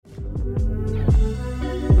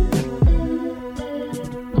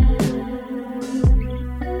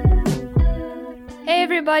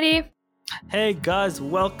everybody. Hey guys,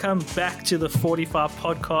 welcome back to the Fortify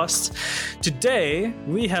podcast. Today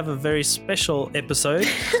we have a very special episode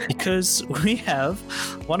because we have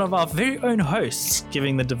one of our very own hosts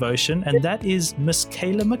giving the devotion, and that is Miss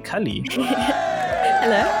Kayla McCulley.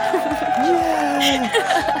 Hello.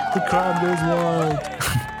 Yeah! The crowd goes wild.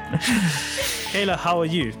 Kayla, how are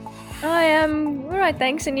you? I am all right,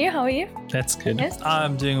 thanks. And you? How are you? That's good. Yes.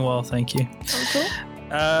 I'm doing well, thank you. Oh, cool.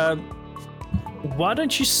 Why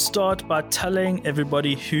don't you start by telling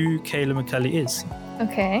everybody who Kayla McCulley is?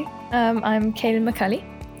 Okay. I'm Kayla McCulley.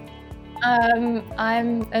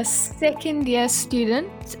 I'm a second year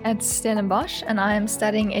student at Stellenbosch, and I am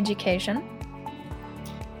studying education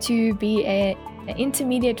to be an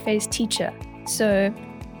intermediate phase teacher. So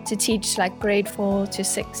to teach like grade 4 to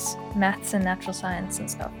 6 maths and natural science and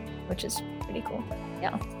stuff, which is pretty cool.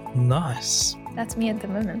 Yeah. Nice. That's me at the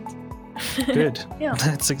moment. Good. Yeah.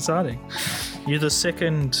 That's exciting. You're the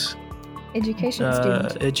second Education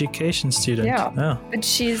student. education student. Yeah. Oh. But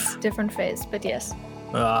she's different phase, but yes.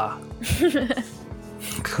 Ah.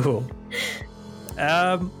 Cool.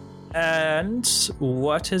 And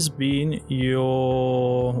what has been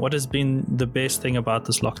the best thing about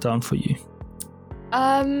this lockdown for you?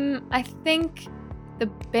 I think the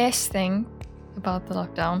best thing about the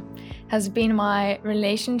lockdown has been my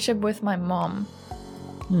relationship with my mom.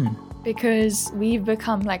 Because we've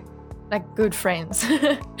become like good friends.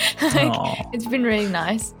 It's been really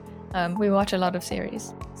nice. We watch a lot of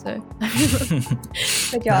series, so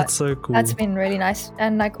but yeah, that's so cool. That's been really nice.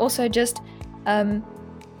 And like also just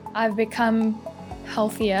I've become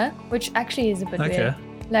healthier, which actually is a bit weird.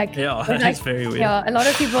 Like that is very weird. Yeah, a lot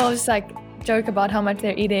of people just like joke about how much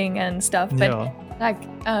they're eating and stuff, but like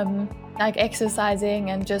exercising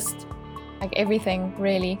and just like everything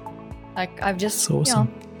really. Like I've just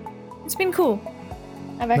awesome. It's been cool.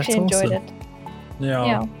 I've actually enjoyed it.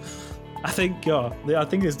 Yeah. I think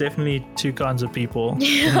there's definitely two kinds of people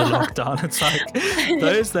in the lockdown. It's like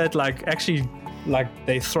those that like actually like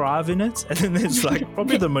they thrive in it, and then there's like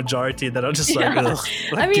probably the majority that are just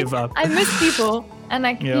give up. I miss people, and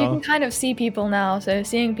like you can kind of see people now, so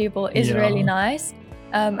seeing people is really nice.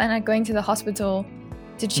 And like going to the hospital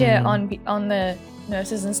to cheer on the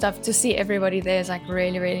nurses and stuff, to see everybody there is like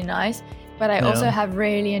really, really nice. But I also have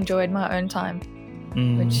really enjoyed my own time,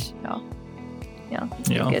 which it's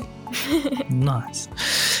been good. Nice.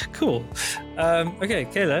 Cool. Okay,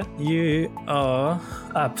 Kayla, you are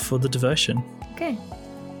up for the devotion. Okay.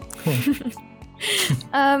 Cool.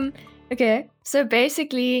 Okay, so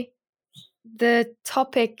basically the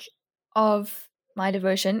topic of my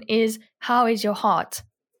devotion is how is your heart?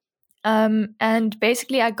 And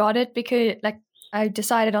basically I got it because like I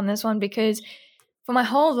decided on this one because for my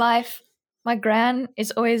whole life my gran has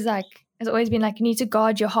always been like, you need to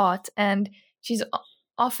guard your heart, and she's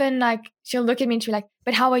often like, she'll look at me and she'll be like,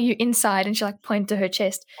 but how are you inside? And she'll like point to her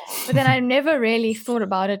chest. But then I never really thought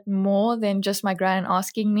about it more than just my gran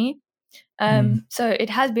asking me. So it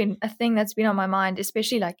has been a thing that's been on my mind,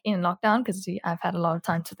 especially like in lockdown, because I've had a lot of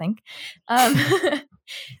time to think.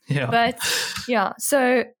 But yeah,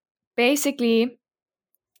 so basically,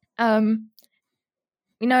 like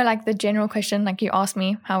the general question, like you asked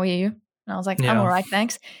me, how are you? And I was like, I'm all right,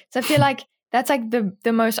 thanks. So I feel like that's like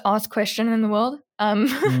the most asked question in the world.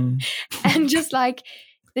 And just like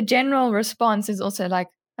the general response is also like,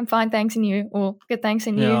 I'm fine, thanks, and you, or good, thanks,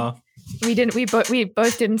 and you. We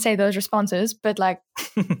both didn't say those responses, but like,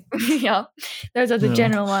 those are the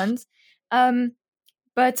general ones.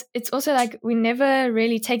 But it's also like we never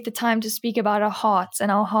really take the time to speak about our hearts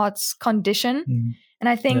and our heart's condition. And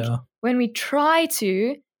I think when we try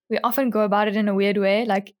to, we often go about it in a weird way.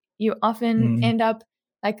 Like you often end up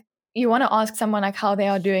like, you want to ask someone like how they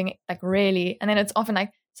are doing, like really, and then it's often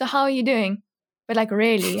like, so how are you doing? But like,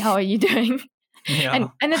 really, how are you doing?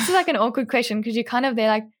 And it's like an awkward question because you're kind of there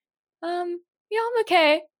like, I'm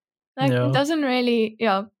okay. Like it doesn't really,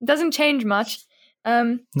 it doesn't change much.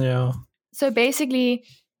 So basically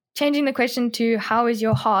changing the question to how is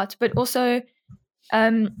your heart, but also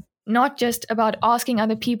not just about asking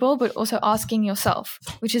other people, but also asking yourself,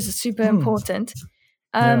 which is super important.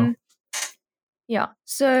 So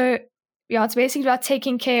it's basically about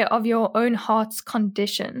taking care of your own heart's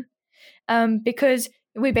condition, because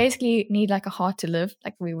we basically need like a heart to live.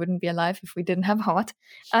 Like we wouldn't be alive if we didn't have a heart.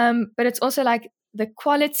 But it's also like the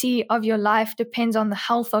quality of your life depends on the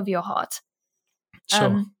health of your heart.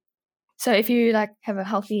 Sure. So if you like have a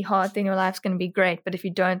healthy heart, then your life's going to be great. But if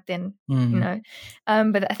you don't, then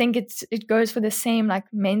but I think it goes for the same like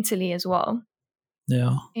mentally as well.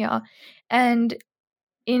 Yeah. And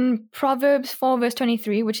in Proverbs 4 verse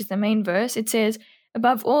 23, which is the main verse, it says,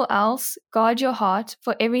 Above all else, guard your heart,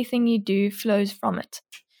 for everything you do flows from it.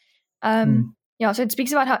 So it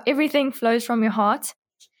speaks about how everything flows from your heart.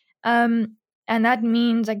 And that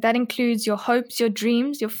means like that includes your hopes, your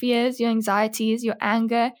dreams, your fears, your anxieties, your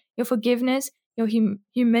anger, your forgiveness, your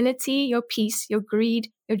humility, your peace, your greed,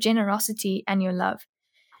 your generosity, and your love.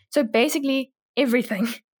 So basically everything,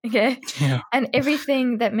 okay? Yeah. And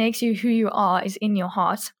everything that makes you who you are is in your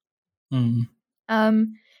heart.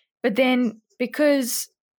 But then because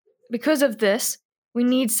of this, we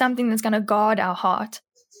need something that's going to guard our heart.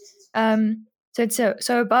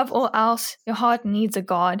 So above all else, your heart needs a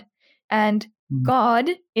guard, and God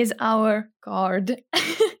is our guard.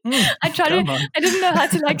 I didn't know how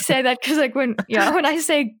to like say that because like when I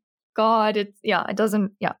say God, it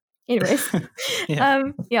doesn't. Anyways,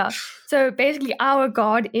 So basically, our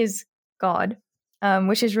God is God,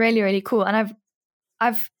 which is really, really cool. And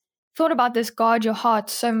I've thought about this guard your heart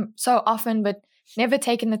so often, but never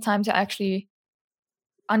taken the time to actually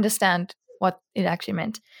understand what it actually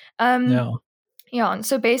meant. And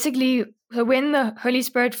so basically, when the Holy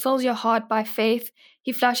Spirit fills your heart by faith,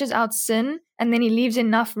 he flushes out sin, and then he leaves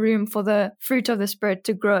enough room for the fruit of the Spirit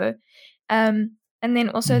to grow. And then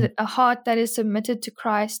also a heart that is submitted to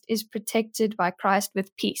Christ is protected by Christ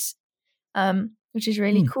with peace, which is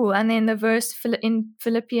really cool. And then the verse in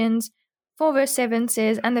Philippians 4 verse 7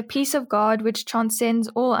 says, "And the peace of God, which transcends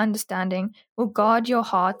all understanding, will guard your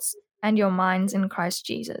hearts and your minds in Christ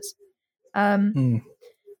Jesus."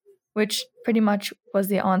 Which pretty much was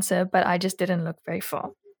the answer, but I just didn't look very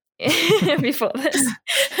far before this.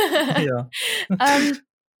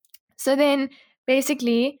 So then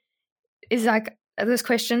basically is like this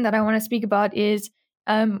question that I want to speak about is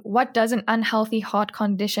what does an unhealthy heart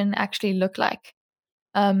condition actually look like?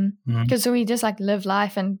 Because so we just like live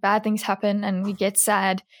life and bad things happen and we get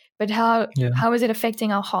sad, but how is it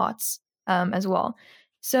affecting our hearts as well?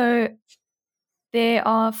 So there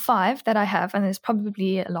are 5 that I have, and there's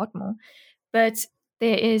probably a lot more, but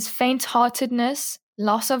there is faint-heartedness,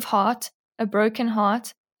 loss of heart, a broken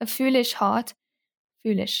heart, a foolish heart,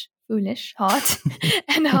 and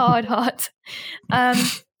a hard heart.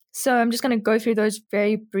 So I'm just going to go through those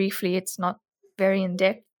very briefly. It's not very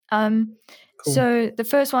in-depth. Cool. So the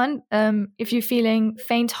first one, if you're feeling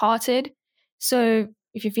faint-hearted, so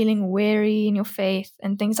if you're feeling weary in your faith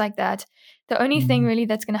and things like that, the only thing really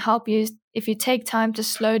that's going to help you is if you take time to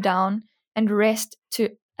slow down and rest to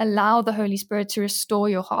allow the Holy Spirit to restore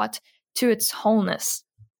your heart to its wholeness.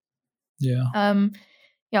 And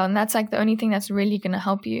that's like the only thing that's really going to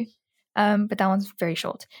help you. But that one's very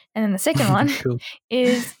short. And then the second one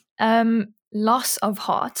is loss of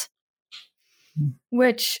heart,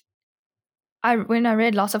 which when I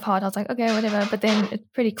read loss of heart, I was like, okay, whatever. But then it's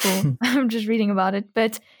pretty cool. I'm just reading about it.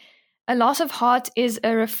 But a loss of heart is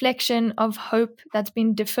a reflection of hope that's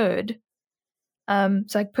been deferred. So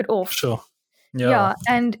like put off. Sure. Yeah.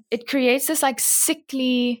 And it creates this like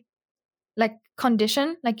sickly like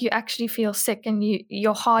condition. Like you actually feel sick and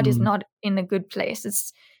your heart is not in a good place.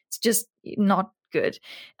 It's just not good.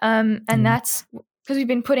 And that's because we've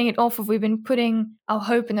been putting it off, or we've been putting our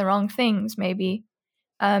hope in the wrong things maybe.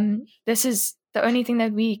 This is the only thing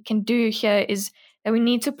that we can do here is that we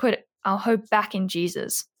need to put our hope back in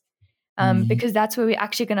Jesus. Because that's where we're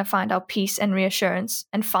actually going to find our peace and reassurance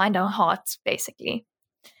and find our hearts, basically.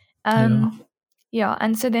 And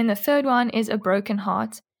so then the third one is a broken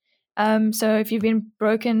heart. So if you've been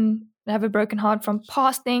have a broken heart from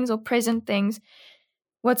past things or present things,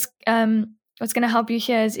 what's going to help you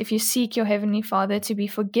here is if you seek your Heavenly Father to be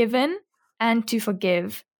forgiven and to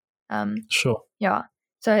forgive. Sure. Yeah.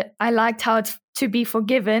 So I liked how it's to be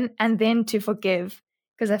forgiven and then to forgive,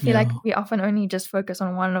 because I feel like we often only just focus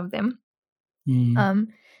on one of them. So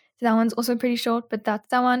that one's also pretty short, but that's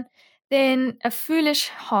that one. Then a foolish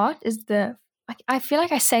heart is I feel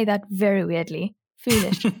like I say that very weirdly.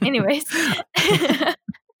 Foolish. Anyways.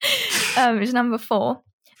 It's number 4.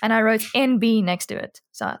 And I wrote NB next to it.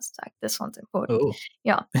 So it's like, this one's important. Ooh.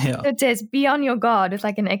 Yeah. So it says, be on your guard with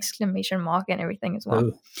like an exclamation mark and everything as well.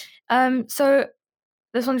 Ooh. So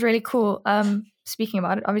this one's really cool. Speaking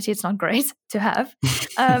about it, obviously it's not great to have.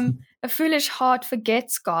 A foolish heart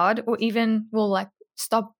forgets God, or even will like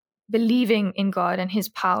stop believing in God and his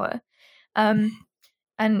power. And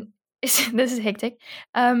this is hectic.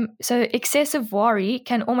 So excessive worry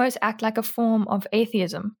can almost act like a form of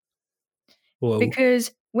atheism. Whoa. Because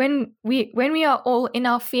when we are all in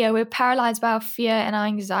our fear, we're paralyzed by our fear and our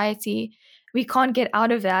anxiety. We can't get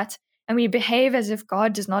out of that. And we behave as if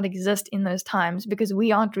God does not exist in those times because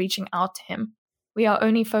we aren't reaching out to him. We are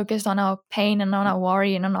only focused on our pain and on our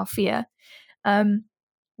worry and on our fear,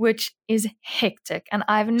 which is hectic. And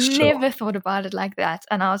I've never thought about it like that.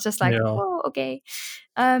 And I was just like, oh, okay.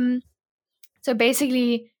 So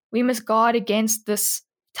basically, we must guard against this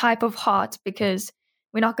type of heart because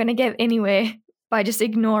we're not going to get anywhere by just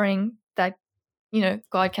ignoring that,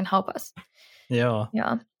 God can help us. Yeah.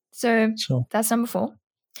 Yeah. So that's number 4.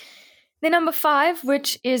 Then number 5,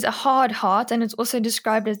 which is a hard heart, and it's also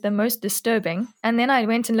described as the most disturbing. And then I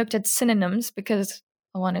went and looked at synonyms because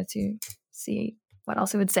I wanted to see what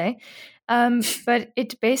else it would say. But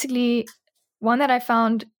it basically, one that I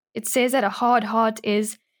found, it says that a hard heart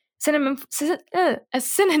is a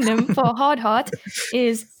synonym for a hard heart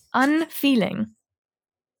is unfeeling.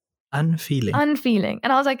 Unfeeling.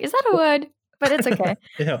 And I was like, is that a word? But it's okay.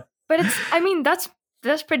 Yeah. But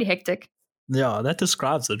that's pretty hectic. Yeah, that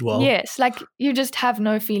describes it well. Yes, like you just have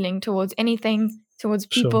no feeling towards anything, towards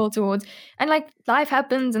people, and like life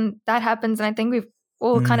happens and that happens. And I think we've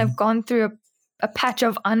all kind of gone through a patch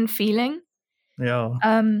of unfeeling. Yeah.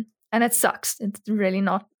 And it sucks. It's really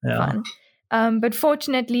not fun. But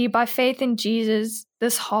fortunately, by faith in Jesus,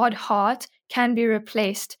 this hard heart can be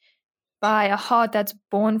replaced by a heart that's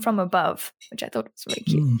born from above, which I thought was really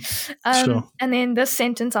cute. And then this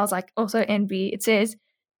sentence, I was like, also NB, it says,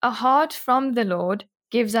 a heart from the Lord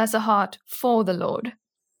gives us a heart for the Lord.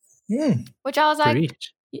 Which I was like,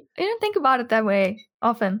 you don't think about it that way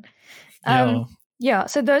often. So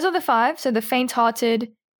those are the 5. So the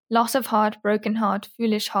faint-hearted, loss of heart, broken heart,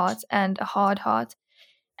 foolish heart, and a hard heart.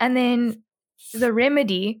 And then the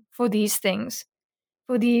remedy for these things,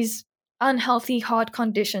 for these unhealthy heart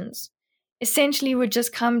conditions, essentially would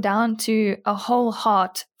just come down to a whole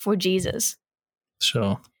heart for Jesus.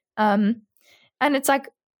 And it's like,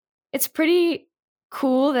 it's pretty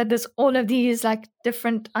cool that there's all of these like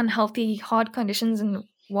different unhealthy heart conditions and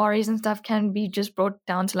worries and stuff can be just brought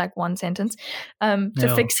down to like one sentence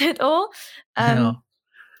to fix it all. But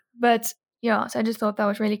so I just thought that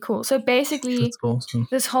was really cool. So basically, awesome.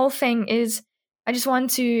 This whole thing is, I just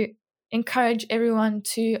want to encourage everyone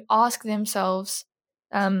to ask themselves,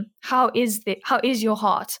 how is your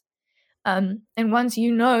heart? And once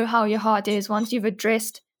you know how your heart is, once you've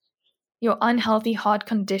addressed your unhealthy heart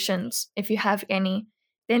conditions, if you have any,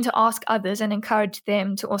 then to ask others and encourage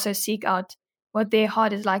them to also seek out what their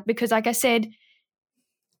heart is like. Because like I said,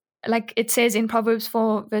 like it says in Proverbs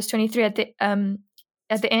 4 verse 23 at the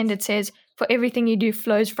end, it says, for everything you do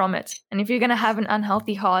flows from it. And if you're going to have an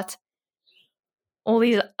unhealthy heart, all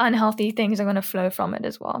these unhealthy things are going to flow from it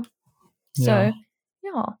as well. So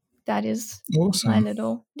that is awesome. My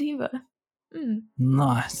little Devo.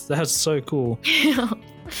 Nice. That's so cool.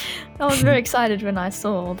 I was very excited when I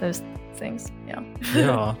saw all those things.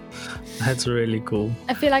 Yeah, that's really cool.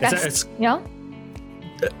 I feel like it's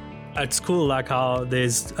cool, like how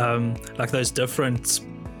there's like those different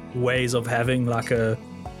ways of having like a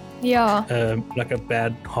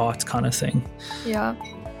bad heart kind of thing. Yeah,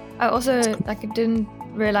 I also didn't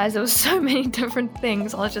realize there was so many different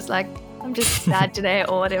things. I was just like, I'm just sad today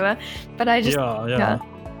or whatever. But I just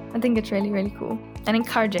I think it's really, really cool and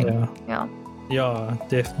encouraging. Yeah,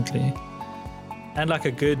 definitely. And like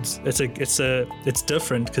it's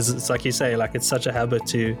different because it's like you say, like it's such a habit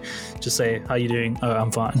to just say, how you doing? Oh,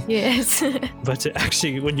 I'm fine. Yes. But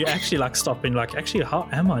when you actually like stop and like, actually, how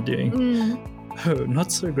am I doing? Oh,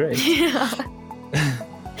 not so great. Yeah.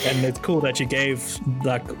 And it's cool that you gave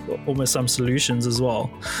like almost some solutions as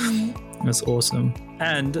well. That's awesome.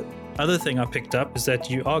 And other thing I picked up is that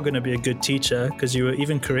you are going to be a good teacher because you were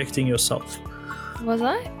even correcting yourself. Was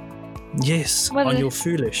I? Yes, on your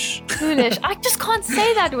foolish. Foolish. I just can't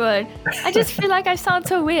say that word. I just feel like I sound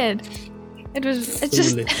so weird. It's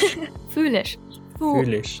just foolish.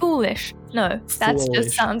 Foolish. No, that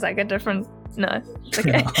just sounds like a different. No, it's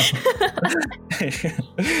okay.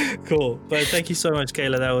 Cool. But thank you so much,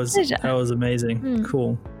 Kayla. That was amazing.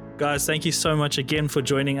 Cool. Guys, thank you so much again for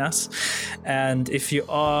joining us. And if you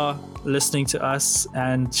are listening to us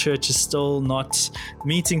and church is still not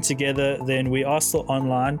meeting together, then we are still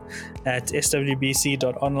online at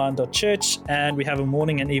swbc.online.church, and we have a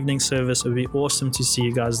morning and evening service. It would be awesome to see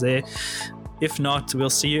you guys there. If not,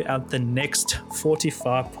 we'll see you at the next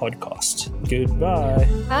Fortify podcast. Goodbye.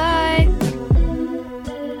 Bye.